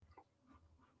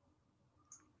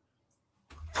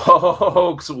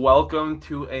Folks, welcome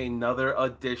to another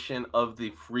edition of the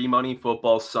Free Money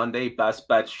Football Sunday Best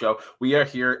Bets Show. We are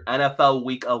here. NFL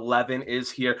Week 11 is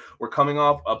here. We're coming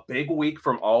off a big week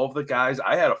from all of the guys.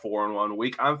 I had a 4-1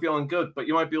 week. I'm feeling good, but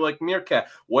you might be like, Meerkat,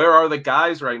 where are the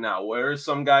guys right now? Where is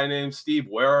some guy named Steve?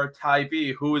 Where are Ty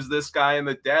B? Who is this guy in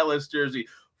the Dallas jersey?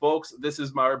 Folks, this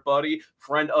is my buddy,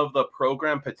 friend of the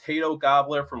program, Potato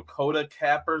Gobbler from Coda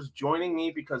Cappers, joining me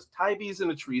because Ty B's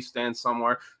in a tree stand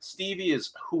somewhere. Stevie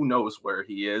is who knows where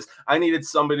he is. I needed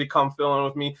somebody to come fill in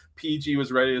with me. PG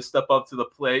was ready to step up to the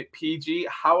plate. PG,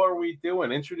 how are we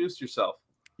doing? Introduce yourself.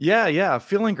 Yeah,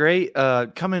 feeling great.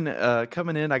 Coming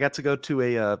in, I got to go to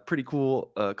a pretty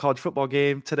cool college football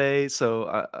game today.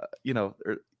 So,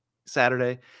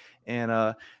 Saturday.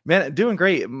 And man, doing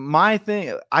great. My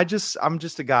thing, I'm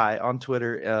just a guy on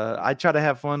Twitter. I try to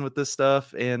have fun with this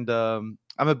stuff, and I'm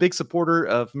a big supporter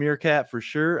of Meerkat for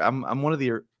sure. I'm one of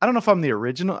the. I don't know if I'm the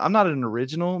original. I'm not an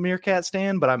original Meerkat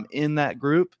stan, but I'm in that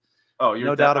group. Oh, you're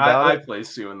no doubt about it. I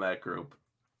place you in that group.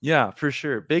 Yeah, for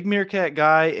sure. Big Meerkat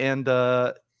guy and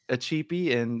a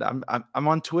cheapie, and I'm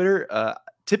on Twitter.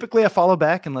 Typically, I follow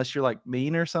back unless you're like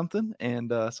mean or something,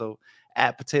 and so.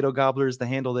 At Potato Gobbler is the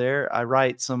handle there. I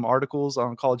write some articles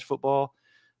on college football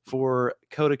for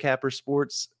Coda Capper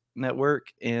Sports Network,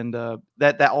 and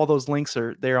that all those links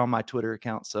are there on my Twitter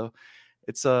account. So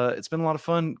it's been a lot of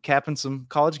fun capping some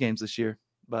college games this year.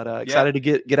 But excited to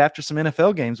get after some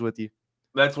NFL games with you.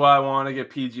 That's why I want to get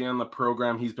PG on the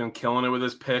program. He's been killing it with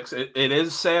his picks. It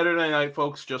is Saturday night,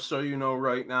 folks, just so you know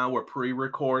right now. We're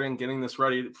pre-recording, getting this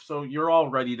ready. So you're all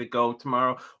ready to go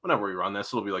tomorrow. Whenever we run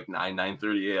this, it'll be like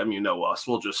 9:30 a.m. You know us.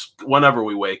 We'll just, whenever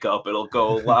we wake up, it'll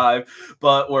go live.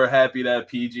 But we're happy to have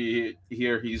PG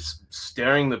here. He's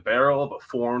staring the barrel of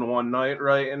a 4-1 night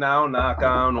right now. Knock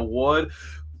on wood.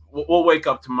 We'll wake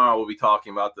up tomorrow. We'll be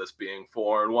talking about this being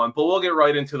 4-1. But we'll get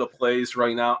right into the plays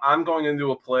right now. I'm going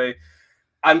into a play.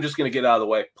 I'm just going to get out of the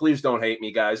way. Please don't hate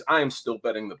me, guys. I am still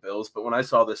betting the Bills, but when I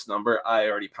saw this number, I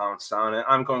already pounced on it.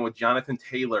 I'm going with Jonathan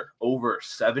Taylor over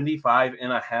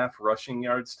 75.5 rushing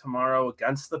yards tomorrow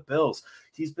against the Bills.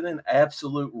 He's been an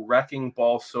absolute wrecking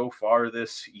ball so far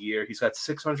this year. He's got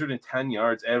 610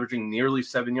 yards, averaging nearly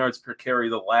 7 yards per carry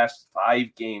the last 5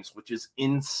 games, which is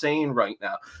insane right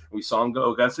now. We saw him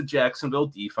go against the Jacksonville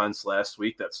defense last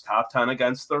week. That's top 10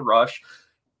 against the rush.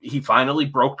 He finally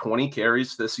broke 20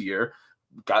 carries this year.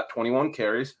 Got 21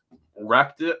 carries,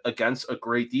 wrecked it against a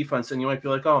great defense. And you might be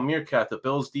like, oh, Meerkat, the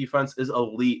Bills defense is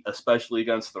elite, especially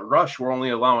against the rush. We're only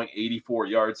allowing 84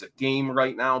 yards a game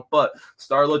right now. But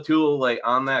Star Lotulelei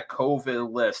on that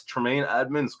COVID list. Tremaine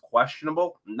Edmonds,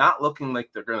 questionable. Not looking like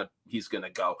he's going to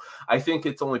go. I think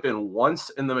it's only been once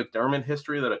in the McDermott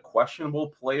history that a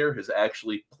questionable player has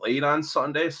actually played on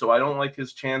Sunday. So I don't like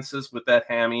his chances with that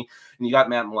hammy. And you got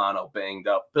Matt Milano banged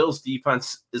up. Bills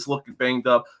defense is looking banged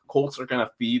up. Colts are going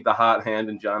to feed the hot hand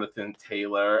in Jonathan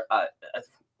Taylor. I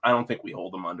don't think we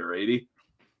hold him under 80.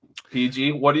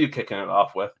 PG, what are you kicking it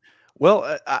off with?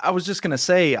 Well, I was just going to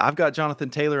say, I've got Jonathan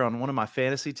Taylor on one of my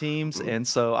fantasy teams, and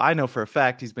so I know for a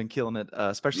fact he's been killing it,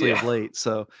 especially of late.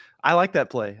 So I like that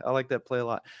play. I like that play a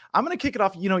lot. I'm going to kick it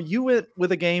off. You went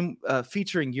with a game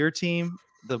featuring your team,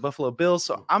 the Buffalo Bills.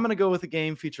 So I'm going to go with a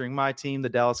game featuring my team, the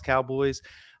Dallas Cowboys.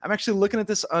 I'm actually looking at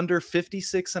this under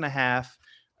 56.5.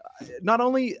 Not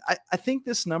only, I think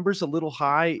this number's a little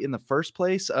high in the first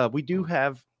place. We do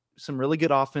have some really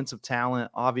good offensive talent,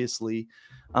 obviously.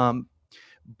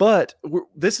 But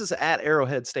this is at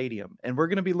Arrowhead Stadium, and we're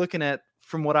going to be looking at,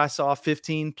 from what I saw,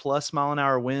 15+ mile an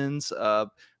hour winds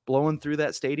blowing through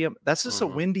that stadium. That's just a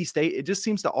windy state. It just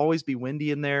seems to always be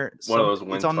windy in there. One of those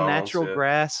wind It's on natural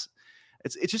grass.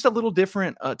 It's just a little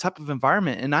different type of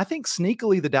environment. And I think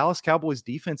sneakily the Dallas Cowboys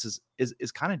defense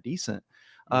is kind of decent.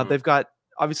 They've got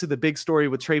obviously the big story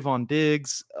with Trayvon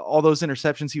Diggs, all those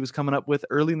interceptions he was coming up with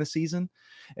early in the season.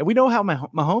 And we know how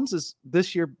Mahomes has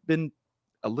this year been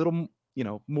a little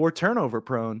more turnover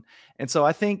prone. And so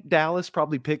I think Dallas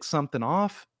probably picks something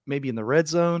off, maybe in the red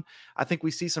zone. I think we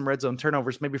see some red zone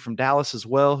turnovers, maybe from Dallas as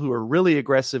well, who are really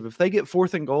aggressive. If they get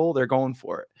 4th and goal, they're going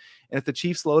for it. And if the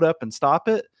Chiefs load up and stop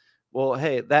it, well,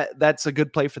 hey, that's a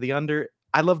good play for the under.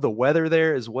 I love the weather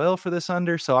there as well for this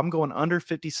under. So I'm going under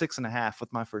 56.5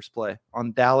 with my first play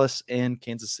on Dallas and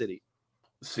Kansas City.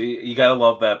 See, you got to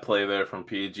love that play there from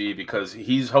PG because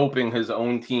he's hoping his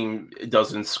own team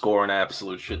doesn't score an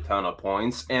absolute shit ton of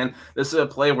points. And this is a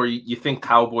play where you think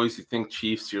Cowboys, you think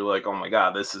Chiefs, you're like, oh my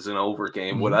God, this is an over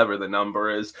game, whatever the number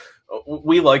is.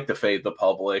 We like to fade the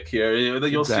public here.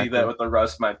 You'll see that with the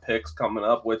rest of my picks coming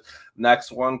up with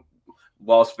next one,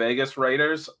 Las Vegas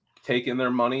Raiders taking their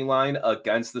money line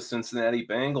against the Cincinnati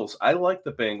Bengals. I like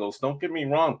the Bengals. Don't get me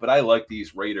wrong, but I like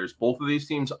these Raiders. Both of these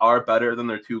teams are better than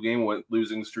their 2-game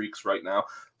losing streaks right now.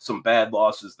 Some bad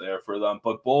losses there for them,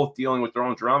 but both dealing with their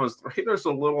own dramas. The Raiders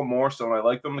a little more so, and I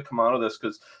like them to come out of this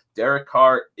because Derek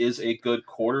Carr is a good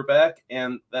quarterback,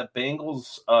 and that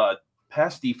Bengals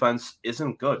pass defense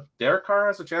isn't good. Derek Carr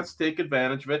has a chance to take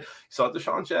advantage of it. You saw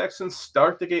Deshaun Jackson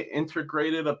start to get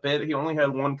integrated a bit. He only had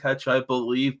one catch, I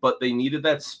believe, but they needed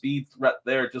that speed threat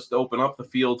there just to open up the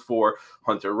field for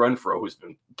Hunter Renfrow, who's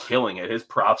been killing it. His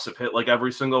props have hit like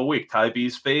every single week. Ty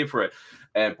B's favorite.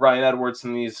 And Brian Edwards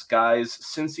and these guys,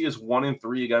 since he is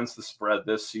 1-3 against the spread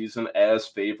this season as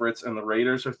favorites, and the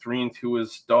Raiders are 3-2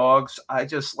 as dogs, I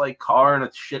just like Carr in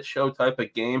a shit show type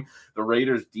of game. The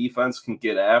Raiders defense can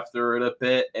get after it a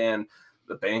bit, and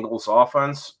the Bengals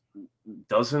offense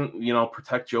doesn't,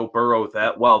 protect Joe Burrow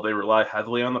that well. They rely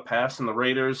heavily on the pass, and the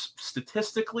Raiders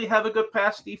statistically have a good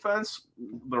pass defense.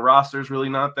 The roster is really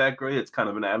not that great. It's kind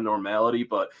of an abnormality,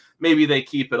 but maybe they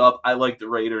keep it up. I like the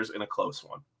Raiders in a close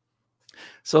one.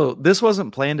 So this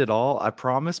wasn't planned at all, I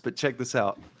promise, but check this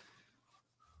out.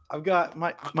 I've got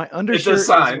my undershirt is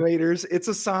Raiders. It's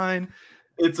a sign.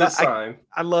 It's a sign.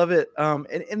 I love it.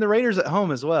 And the Raiders at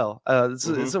home as well. It's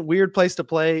a weird place to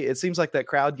play. It seems like that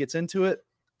crowd gets into it.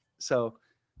 So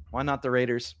why not the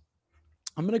Raiders?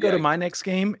 I'm going to go to my next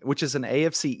game, which is an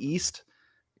AFC East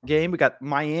game. We got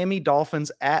Miami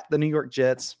Dolphins at the New York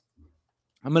Jets.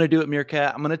 I'm going to do it,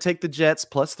 Meerkat. I'm going to take the Jets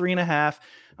plus 3.5.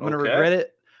 I'm going to regret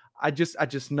it. I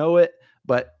just know it,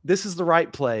 but this is the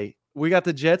right play. We got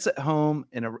the Jets at home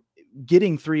and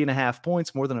getting 3.5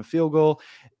 points, more than a field goal.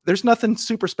 There's nothing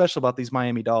super special about these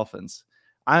Miami Dolphins.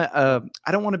 I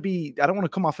don't want to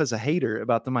come off as a hater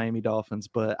about the Miami Dolphins,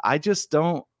 but I'm just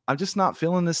not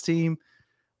feeling this team.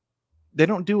 They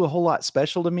don't do a whole lot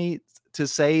special to me to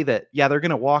say that, they're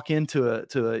going to walk into an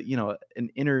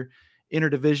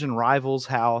interdivision rival's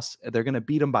house. They're going to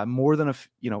beat them by more than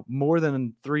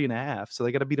 3.5. So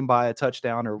they got to beat them by a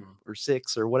touchdown or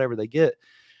 6 or whatever they get.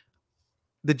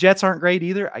 The Jets aren't great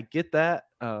either. I get that.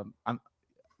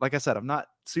 Like I said, I'm not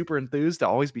super enthused to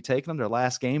always be taking them. Their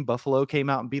last game, Buffalo came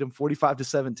out and beat them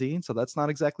 45-17. So that's not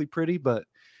exactly pretty, but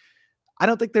I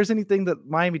don't think there's anything that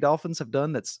Miami Dolphins have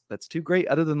done that's too great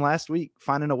other than last week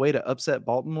finding a way to upset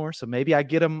Baltimore. So maybe I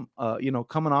get them,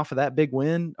 coming off of that big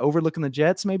win, overlooking the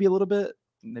Jets maybe a little bit.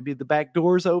 Maybe the back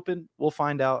door's open. We'll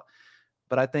find out.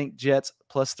 But I think Jets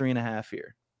plus 3.5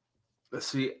 here.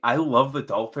 See, I love the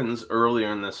Dolphins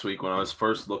earlier in this week when I was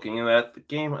first looking at that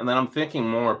game, and then I'm thinking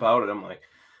more about it. I'm like,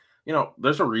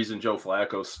 there's a reason Joe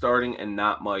Flacco's starting and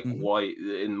not Mike White.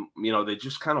 And, they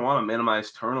just kind of want to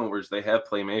minimize turnovers. They have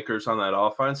playmakers on that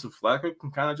offense, and Flacco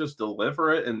can kind of just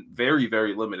deliver it in very,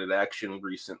 very limited action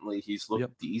recently. He's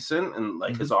looked decent, and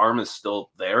his arm is still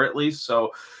there at least.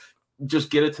 So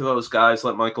just get it to those guys,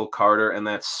 let Michael Carter and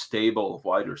that stable of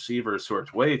wide receivers who are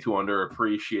way too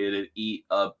underappreciated eat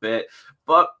a bit.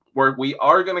 But we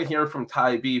are going to hear from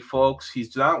Ty B, folks.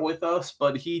 He's not with us,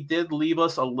 but he did leave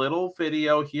us a little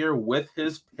video here with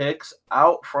his picks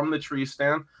out from the tree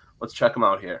stand. Let's check him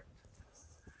out here.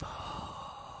 Ty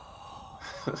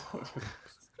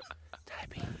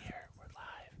B here. We're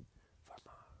live from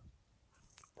a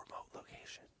remote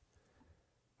location.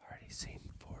 Already seen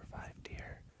 4 or 5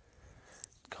 deer.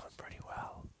 Going pretty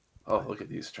well. Oh, look at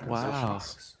these transitions. Wow.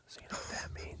 So you know what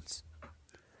that means.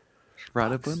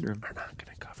 Right up under him. Are not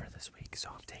going to cover this week,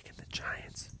 so I'm taking the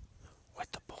Giants with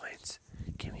the points.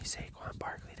 Give me Saquon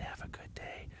Barkley to have a good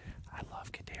day. I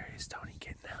love Kadarius Toney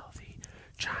getting healthy.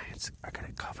 Giants are going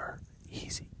to cover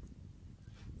easy.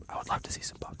 I would love to see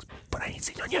some bucks, but I ain't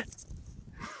seen none yet.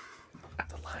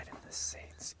 The line in the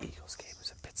Saints-Eagles game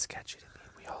is a bit sketchy to me.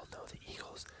 We all know the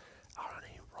Eagles are on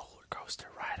a roller coaster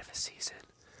ride of a season.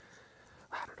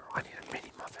 I don't know. I need a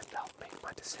mini muffin to help make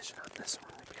my decision on this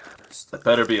one, to be honest. That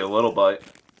better be a little bite.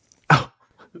 Oh.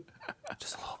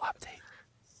 Just a little update.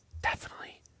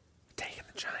 Definitely taking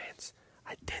the Giants.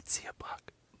 I did see a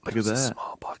buck. Look at that. A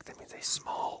small buck. That means a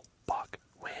small buck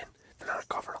win. They're not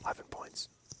covering 11 points.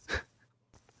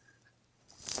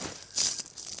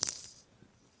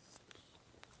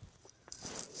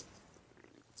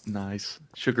 Nice.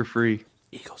 Sugar-free.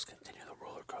 Eagles continue the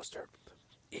roller coaster.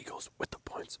 Eagles with the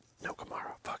points. No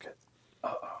Kamara. Fuck it.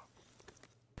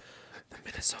 The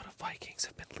Minnesota Vikings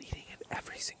have been leading in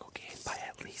every single game by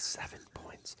at least 7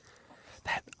 points.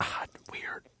 That odd,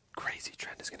 weird, crazy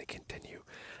trend is going to continue.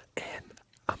 And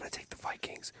I'm going to take the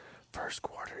Vikings. First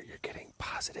quarter, you're getting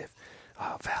positive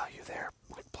value there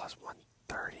with plus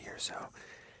 130 or so.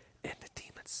 And the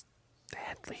team they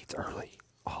had leads early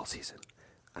all season.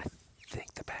 I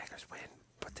think the Packers win,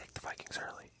 but take the Vikings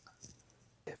early.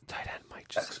 tight end Mike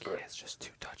Gesicki has just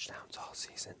 2 touchdowns all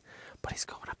season, but he's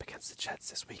going up against the Jets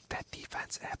this week. That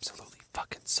defense absolutely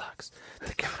fucking sucks.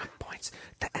 They're giving up points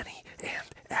to any and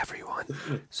everyone.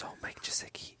 So Mike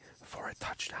Gesicki for a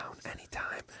touchdown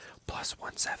anytime, plus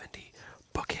 170.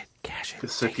 Book it, cash it.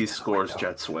 Gesicki scores,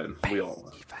 Jets win. Bang. We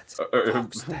all Defense.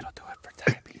 Folks, that'll do it for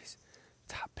Typees.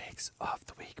 Top picks of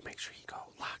the week. Make sure you go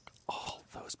lock all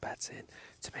those bets in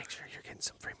to make sure you're getting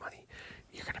some free money.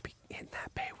 You're going to be in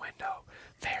that pay window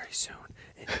very soon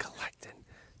and collecting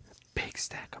a big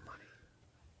stack of money.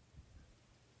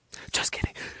 Just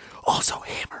kidding. Also,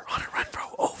 hammer on a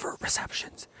Renfro over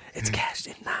receptions. It's cashed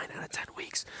in 9 out of 10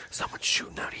 weeks. Someone's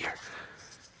shooting out here.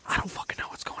 I don't fucking know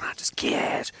what's going on. Just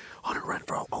cash on a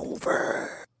Renfro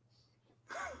over.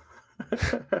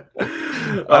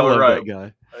 I love that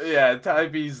guy. Yeah,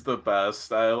 Tybee's the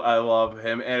best. I love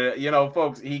him. And,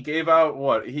 folks, he gave out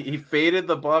what? He faded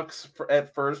the Bucks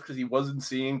at first because he wasn't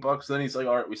seeing Bucks. Then he's like,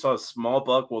 all right, we saw a small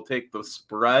buck. We'll take the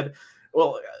spread.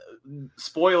 Well,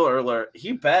 spoiler alert,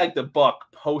 he bagged a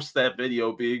buck post that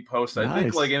video being posted. Nice. I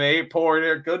think like an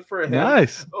 8-pointer. Good for him.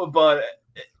 Nice. But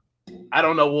I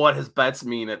don't know what his bets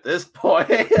mean at this point.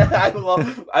 I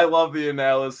love the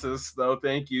analysis, though.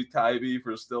 Thank you, Tybee,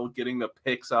 for still getting the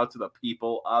picks out to the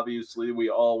people. Obviously, we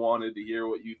all wanted to hear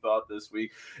what you thought this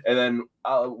week. And then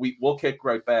we'll kick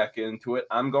right back into it.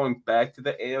 I'm going back to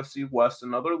the AFC West,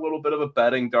 another little bit of a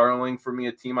betting darling for me,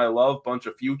 a team I love, bunch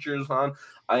of futures on.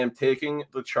 I am taking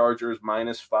the Chargers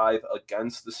 -5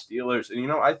 against the Steelers.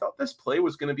 And, I thought this play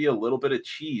was going to be a little bit of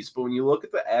cheese. But when you look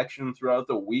at the action throughout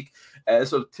the week,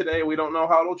 as of today, we don't know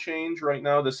how it'll change right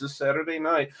now. This is Saturday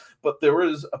night. But there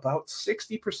was about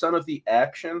 60% of the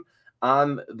action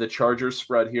on the Chargers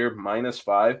spread here,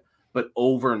 -5. But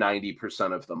over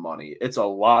 90% of the money. It's a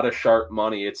lot of sharp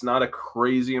money. It's not a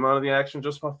crazy amount of the action,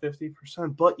 just about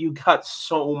 50%, but you got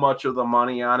so much of the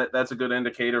money on it. That's a good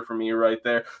indicator for me right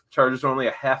there. Chargers are only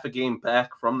a half a game back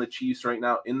from the Chiefs right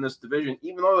now in this division,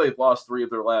 even though they've lost 3 of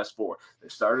their last 4. They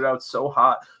started out so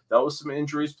hot. That was some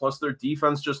injuries, plus their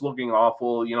defense just looking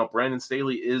awful. Brandon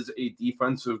Staley is a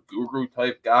defensive guru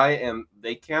type guy, and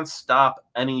they can't stop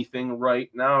anything right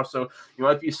now. So you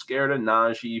might be scared of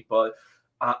Najee, but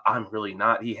I'm really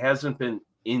not. He hasn't been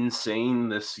insane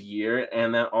this year,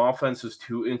 and that offense is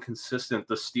too inconsistent.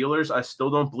 The Steelers, I still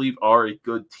don't believe are a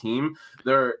good team.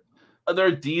 They're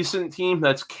a decent team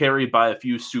that's carried by a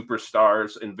few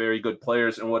superstars and very good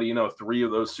players. And what do you know? 3 of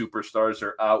those superstars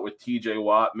are out with TJ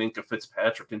Watt, Minkah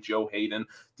Fitzpatrick, and Joe Hayden.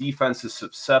 Defense is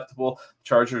susceptible.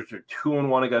 Chargers are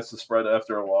 2-1 against the spread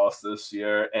after a loss this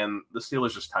year, and the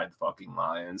Steelers just tied the fucking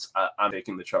Lions. I'm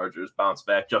taking the Chargers. Bounce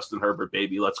back. Justin Herbert,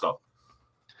 baby. Let's go.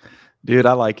 Dude,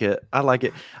 I like it.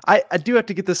 I do have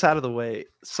to get this out of the way.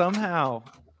 Somehow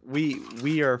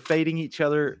we are fading each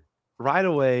other right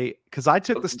away because I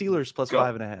took the Steelers plus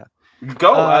 5.5.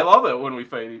 Go. I love it when we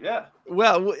fade. Yeah.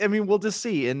 Well, I mean, we'll just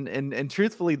see. And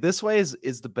truthfully, this way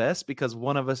is the best because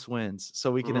one of us wins.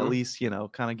 So we can at least,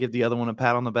 kind of give the other one a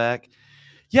pat on the back.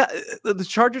 Yeah, the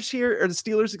Chargers here, or the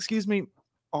Steelers, excuse me,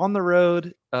 on the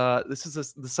road. This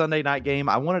is the Sunday night game.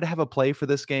 I wanted to have a play for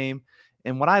this game.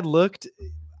 And when I looked,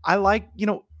 I like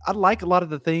a lot of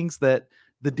the things that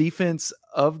the defense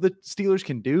of the Steelers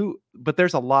can do, but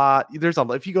there's a lot.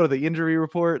 If you go to the injury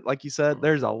report, like you said,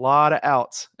 there's a lot of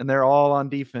outs, and they're all on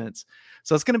defense.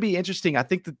 So it's going to be interesting. I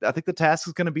think the task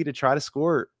is going to be to try to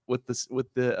score with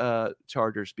the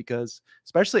Chargers, because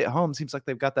especially at home, seems like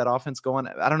they've got that offense going.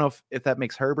 I don't know if that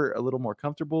makes Herbert a little more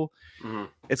comfortable. Mm-hmm.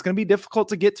 It's going to be difficult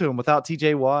to get to him without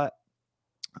TJ Watt,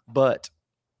 but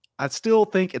I still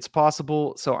think it's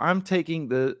possible. So I'm taking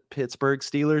the Pittsburgh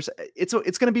Steelers. It's going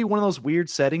to be one of those weird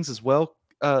settings as well,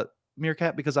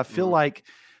 Meerkat, because I feel like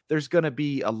there's going to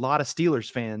be a lot of Steelers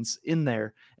fans in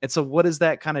there. And so what does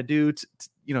that kind of do to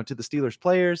the Steelers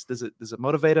players? Does it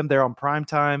motivate them? They're on prime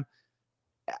time.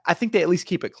 I think they at least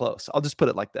keep it close. I'll just put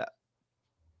it like that.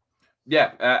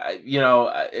 Yeah,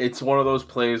 it's one of those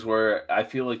plays where I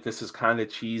feel like this is kind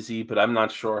of cheesy, but I'm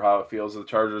not sure how it feels. The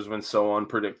Chargers have been so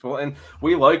unpredictable, and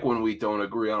we like when we don't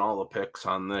agree on all the picks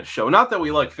on this show. Not that we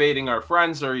like fading our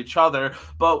friends or each other,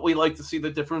 but we like to see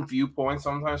the different viewpoints.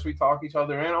 Sometimes we talk each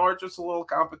other in, or just a little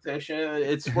competition.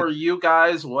 It's for you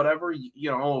guys, whatever,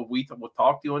 we'll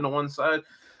talk you into one side.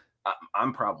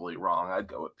 I'm probably wrong. I'd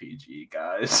go with PG,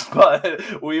 guys,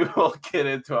 but we will get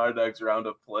into our next round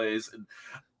of plays. And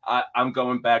I'm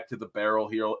going back to the barrel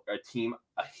here, a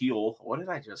heel. What did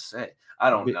I just say?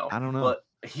 I don't know.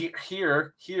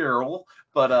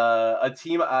 But a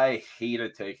team I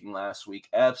hated taking last week,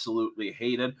 absolutely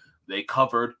hated, They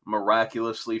covered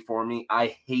miraculously for me.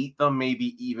 I hate them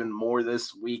maybe even more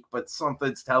this week, but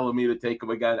something's telling me to take them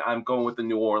again. I'm going with the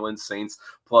New Orleans Saints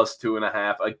plus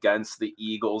 2.5 against the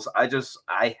Eagles.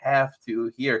 I have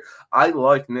to here. I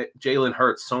like Jalen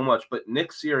Hurts so much, but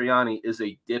Nick Sirianni is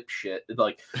a dipshit.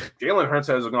 Like, Jalen Hurts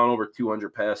has gone over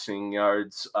 200 passing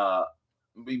yards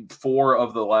 4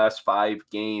 of the last 5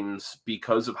 games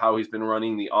because of how he's been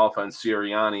running the offense.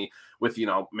 Sirianni, with,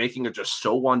 making it just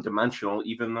so one-dimensional,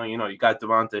 even though, you got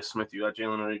Devontae Smith, you got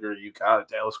Jalen Reagor, you got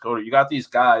Dallas Goedert, you got these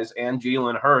guys and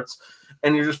Jalen Hurts,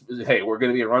 and you're just, hey, we're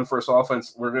going to be a run-first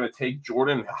offense. We're going to take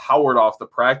Jordan Howard off the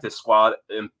practice squad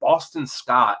and Boston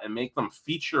Scott and make them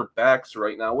feature backs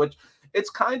right now, which it's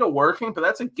kind of working, but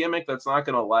that's a gimmick that's not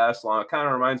going to last long. It kind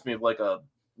of reminds me of like a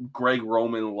Greg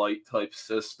Roman light type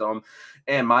system,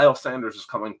 and Miles Sanders is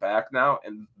coming back now,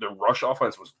 and the rush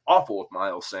offense was awful with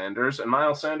Miles Sanders, and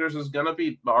Miles Sanders is going to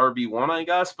be RB1, I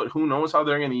guess, but who knows how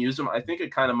they're going to use him. I think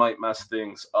it kind of might mess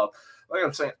things up. Like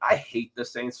I'm saying, I hate the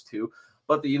Saints too,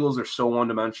 but the Eagles are so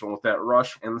one-dimensional with that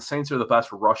rush, and the Saints are the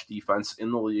best rush defense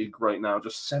in the league right now,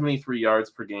 just 73 yards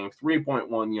per game,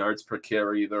 3.1 yards per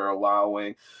carry they're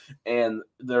allowing, and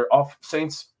they're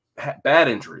Saints bad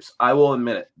injuries. I will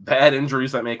admit it. Bad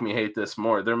injuries that make me hate this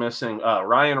more. They're missing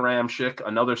Ryan Ramczyk,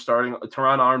 another starting,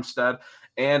 Teron Armstead,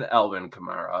 and Alvin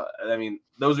Kamara. I mean,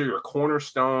 those are your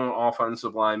cornerstone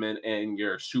offensive linemen and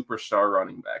your superstar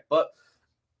running back. But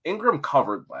Ingram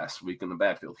covered last week in the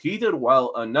backfield. He did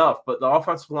well enough, but the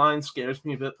offensive line scares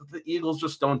me a bit. The Eagles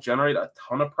just don't generate a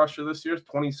ton of pressure this year.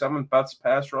 27th best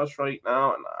pass rush right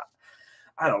now, and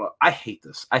I don't know. I hate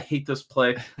this. I hate this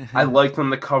play. I like them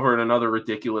to cover in another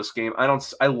ridiculous game. I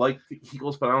like the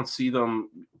Eagles, but I don't see them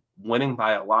winning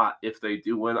by a lot. If they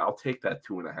do win, I'll take that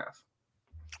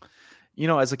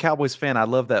 2.5. As a Cowboys fan, I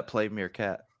love that play,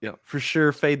 Meerkat. Yeah, for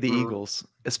sure. Fade the Eagles,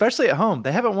 especially at home.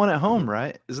 They haven't won at home,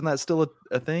 right? Isn't that still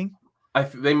a thing?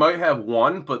 They might have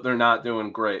won, but they're not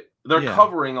doing great. They're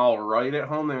covering all right at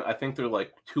home. I think they're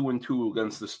like 2-2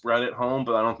 against the spread at home,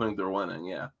 but I don't think they're winning.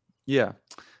 Yeah.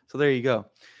 So there you go.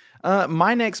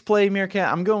 My next play, Meerkat,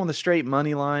 I'm going with the straight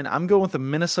money line. I'm going with the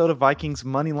Minnesota Vikings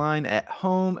money line at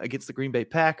home against the Green Bay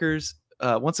Packers.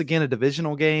 Once again, a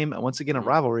divisional game. Once again, a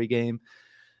rivalry game.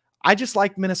 I just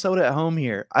like Minnesota at home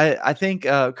here. I think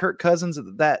Kirk Cousins,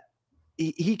 that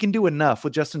he can do enough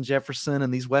with Justin Jefferson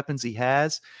and these weapons he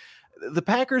has. The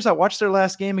Packers, I watched their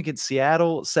last game against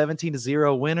Seattle,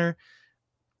 17-0 winner.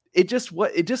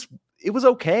 It was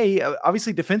okay.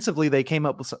 Obviously, defensively, they came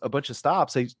up with a bunch of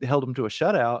stops. They held them to a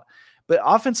shutout. But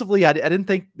offensively, I didn't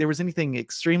think there was anything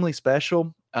extremely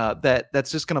special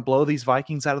that's just going to blow these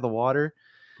Vikings out of the water.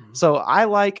 Mm-hmm. So I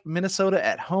like Minnesota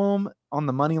at home on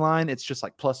the money line. It's just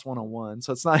like plus 101.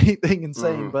 So it's not anything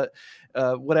insane, but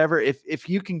whatever. If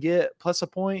you can get plus a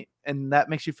point and that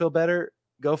makes you feel better,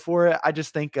 go for it. I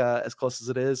just think as close as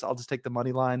it is, I'll just take the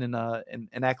money line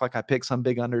and act like I picked some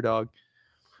big underdog.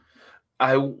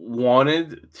 I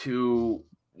wanted to,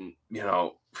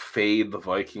 fade the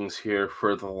Vikings here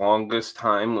for the longest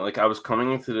time. Like, I was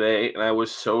coming in today and I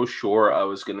was so sure I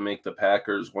was going to make the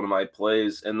Packers one of my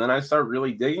plays. And then I start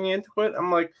really digging into it. I'm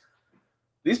like,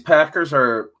 these Packers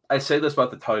are, I say this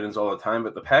about the Titans all the time,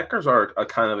 but the Packers are a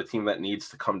kind of a team that needs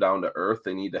to come down to earth.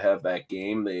 They need to have that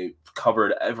game. They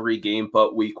covered every game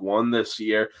but week 1 this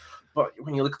year. But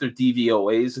when you look at their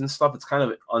DVOAs and stuff, it's kind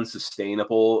of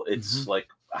unsustainable. It's like,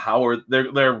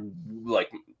 they're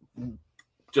like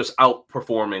just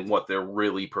outperforming what they're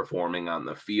really performing on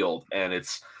the field, and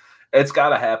it's got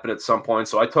to happen at some point.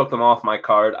 So I took them off my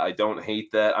card. I don't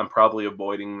hate that. I'm probably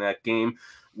avoiding that game.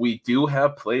 We do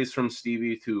have plays from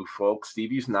Stevie too, folks.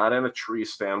 Stevie's not in a tree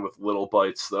stand with little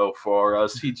bites, though, for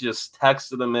us. He just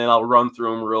texted them in. I'll run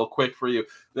through them real quick for you.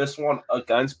 This one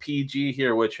against PG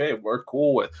here, which, hey, we're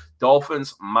cool with.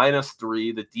 Dolphins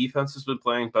 -3. The defense has been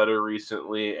playing better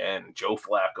recently, and Joe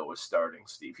Flacco is starting,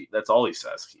 Stevie. That's all he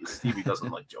says. Stevie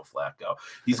doesn't like Joe Flacco.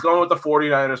 He's going with the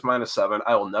 49ers -7.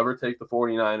 I will never take the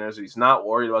 49ers. He's not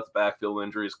worried about the backfield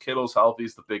injuries. Kittle's healthy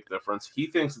is the big difference. He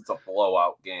thinks it's a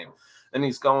blowout game. And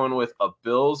he's going with a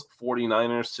Bills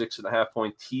 49ers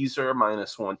 6.5-point teaser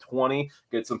 -120.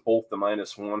 Gets them both the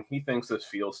 -1. He thinks this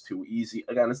feels too easy.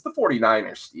 Again, it's the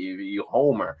 49ers, Stevie. You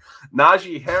homer.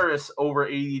 Najee Harris over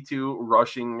 82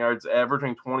 rushing yards,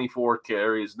 averaging 24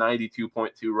 carries,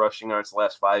 92.2 rushing yards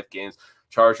last 5 games.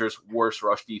 Chargers' worst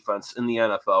rush defense in the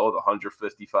NFL with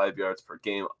 155 yards per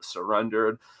game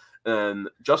surrendered. And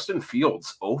Justin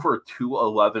Fields, over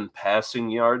 211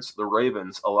 passing yards. The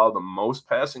Ravens allow the most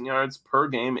passing yards per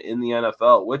game in the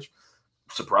NFL, which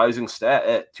surprising stat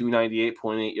at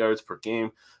 298.8 yards per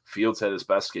game. Fields had his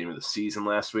best game of the season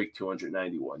last week,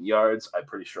 291 yards. I'm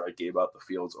pretty sure I gave out the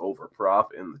Fields over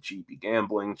prop in the cheapy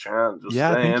gambling channel.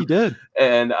 I think you did.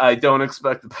 And I don't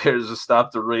expect the Bears to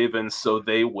stop the Ravens, so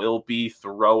they will be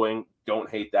throwing. Don't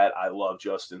hate that. I love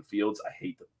Justin Fields. I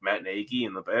hate Matt Nagy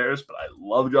and the Bears, but I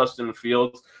love Justin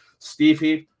Fields.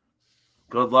 Stevie,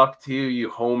 good luck to you, you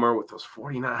homer, with those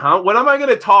 49. When am I going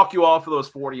to talk you off of those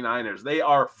 49ers? They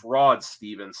are frauds,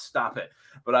 Steven. Stop it.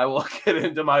 But I will get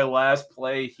into my last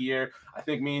play here. I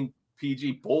think me and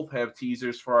PG both have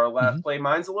teasers for our last play.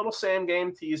 Mine's a little same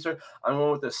game teaser. I'm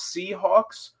going with the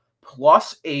Seahawks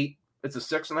 +8. It's a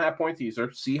 6.5-point teaser.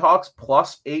 Seahawks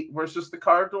 +8 versus the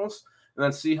Cardinals. And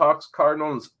then Seahawks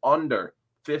Cardinals under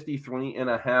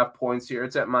 53.5 points here.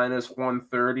 It's at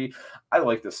 -130. I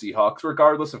like the Seahawks,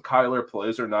 regardless if Kyler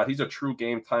plays or not. He's a true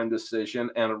game time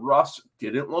decision. And Russ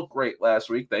didn't look great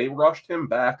last week. They rushed him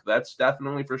back. That's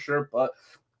definitely for sure. But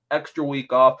extra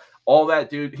week off, all that,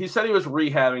 dude. He said he was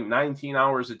rehabbing 19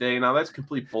 hours a day. Now, that's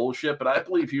complete bullshit, but I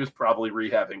believe he was probably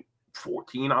rehabbing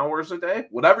 14 hours a day.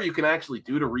 Whatever you can actually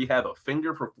do to rehab a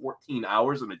finger for 14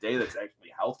 hours in a day that's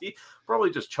actually healthy. Probably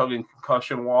just chugging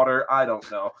concussion water. I don't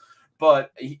know.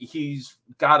 But he's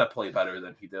got to play better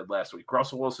than he did last week.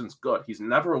 Russell Wilson's good. He's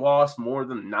never lost more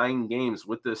than 9 games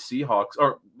with the Seahawks.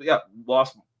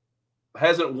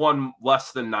 Hasn't won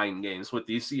less than 9 games with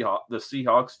the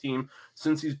Seahawks team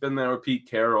since he's been there with Pete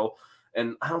Carroll.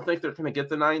 And I don't think they're going to get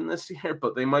the 9 this year,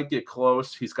 but they might get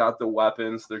close. He's got the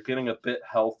weapons. They're getting a bit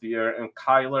healthier. And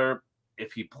Kyler,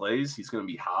 if he plays, he's going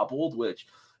to be hobbled, which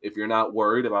if you're not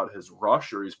worried about his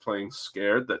rush or he's playing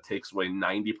scared, that takes away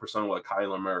 90% of what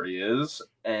Kyler Murray is.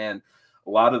 And a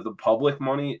lot of the public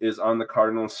money is on the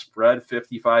Cardinals spread,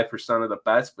 55% of the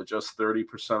bets, but just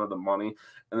 30% of the money.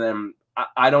 And then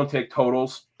I don't take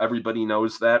totals. Everybody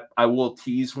knows that. I will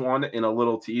tease one in a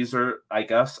little teaser, I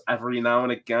guess, every now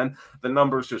and again. The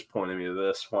numbers just pointed me to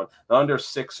this one. The under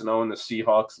 6-0 in the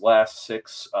Seahawks last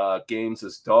 6 games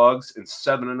as dogs, and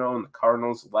 7-0 in the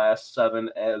Cardinals last 7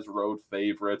 as road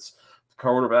favorites. The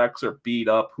quarterbacks are beat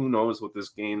up. Who knows what this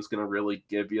game's going to really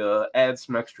give you. Add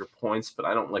some extra points, but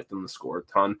I don't like them to score a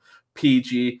ton.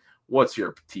 PG, what's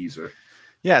your teaser?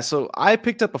 Yeah, so I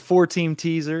picked up a 4-team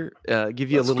teaser, give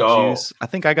you a little juice. I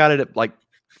think I got it at like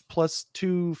plus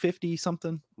 250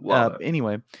 something.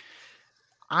 Anyway,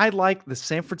 I like the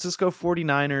San Francisco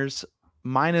 49ers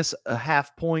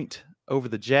 -0.5 point over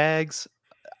the Jags.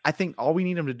 I think all we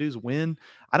need them to do is win.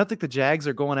 I don't think the Jags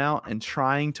are going out and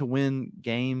trying to win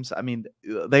games. I mean,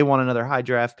 they want another high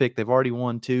draft pick. They've already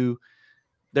won 2.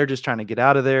 They're just trying to get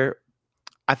out of there.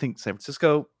 I think San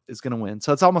Francisco is going to win.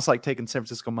 So it's almost like taking San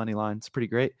Francisco money line. It's pretty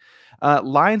great.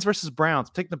 Lions versus Browns.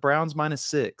 Take the Browns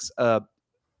 -6.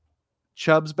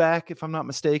 Chubb's back, if I'm not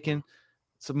mistaken.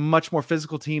 It's a much more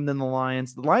physical team than the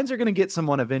Lions. The Lions are going to get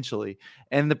someone eventually.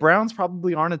 And the Browns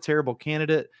probably aren't a terrible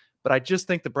candidate, but I just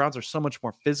think the Browns are so much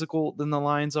more physical than the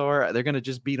Lions are. They're going to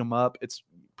just beat them up. It's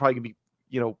probably going to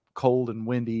be, cold and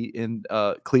windy in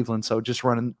Cleveland. So just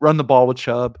run the ball with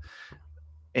Chubb.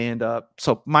 And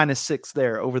so -6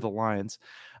 there over the Lions.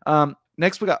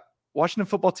 Next, we got Washington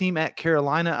football team at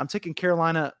Carolina. I'm taking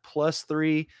Carolina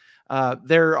 +3.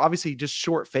 They're obviously just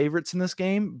short favorites in this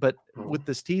game, but with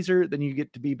this teaser, then you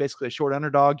get to be basically a short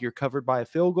underdog. You're covered by a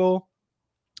field goal.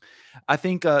 I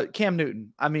think Cam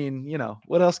Newton. I mean,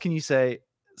 what else can you say?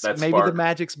 Maybe the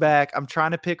Magic's back. I'm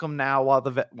trying to pick them now while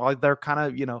they're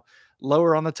kind of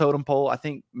lower on the totem pole. I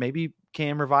think maybe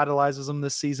Cam revitalizes them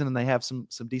this season and they have some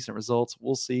decent results.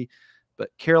 We'll see.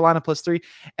 But Carolina +3.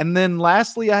 And then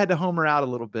lastly, I had to homer out a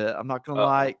little bit. I'm not going to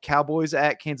lie. Cowboys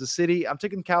at Kansas City. I'm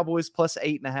taking Cowboys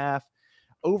 +8.5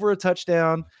 over a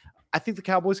touchdown. I think the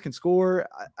Cowboys can score.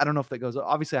 I don't know if that goes.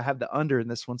 Obviously, I have the under in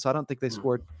this one, so I don't think they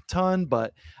scored a ton,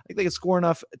 but I think they can score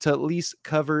enough to at least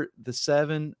cover the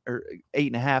 7 or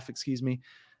 8.5, excuse me,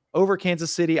 over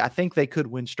Kansas City. I think they could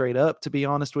win straight up, to be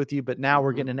honest with you, but now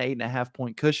we're getting an 8.5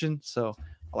 point cushion. So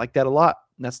I like that a lot.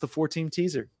 And that's the 4-team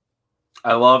teaser.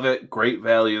 I love it. Great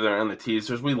value there on the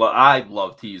teasers. I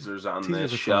love teasers on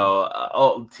this show.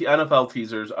 NFL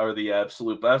teasers are the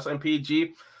absolute best. And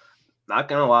PG, not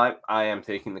going to lie, I am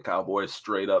taking the Cowboys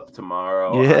straight up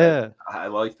tomorrow. Yeah. I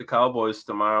like the Cowboys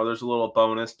tomorrow. There's a little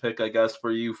bonus pick, I guess,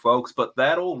 for you folks, but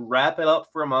that'll wrap it up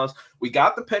from us. We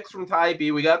got the picks from Ty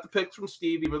B. We got the picks from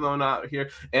Steve, even though not here.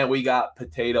 And we got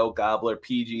Potato Gobbler,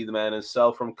 PG, the man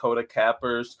himself from Coda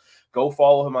Cappers. Go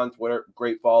follow him on Twitter.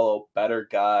 Great follow. Better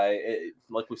guy.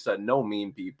 Like we said, no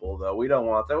mean people, though. We don't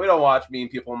want that. We don't watch mean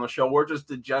people on the show. We're just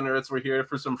degenerates. We're here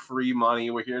for some free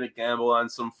money. We're here to gamble on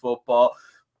some football.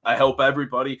 I hope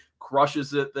everybody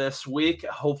crushes it this week.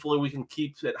 Hopefully we can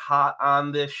keep it hot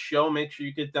on this show. Make sure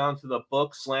you get down to the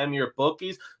book, slam your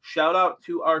bookies. Shout out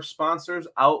to our sponsors,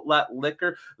 Outlet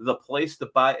Liquor, the place to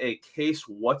buy a case.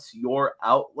 What's your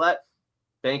outlet?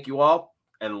 Thank you all,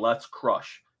 and let's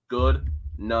crush. Good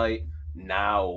night now.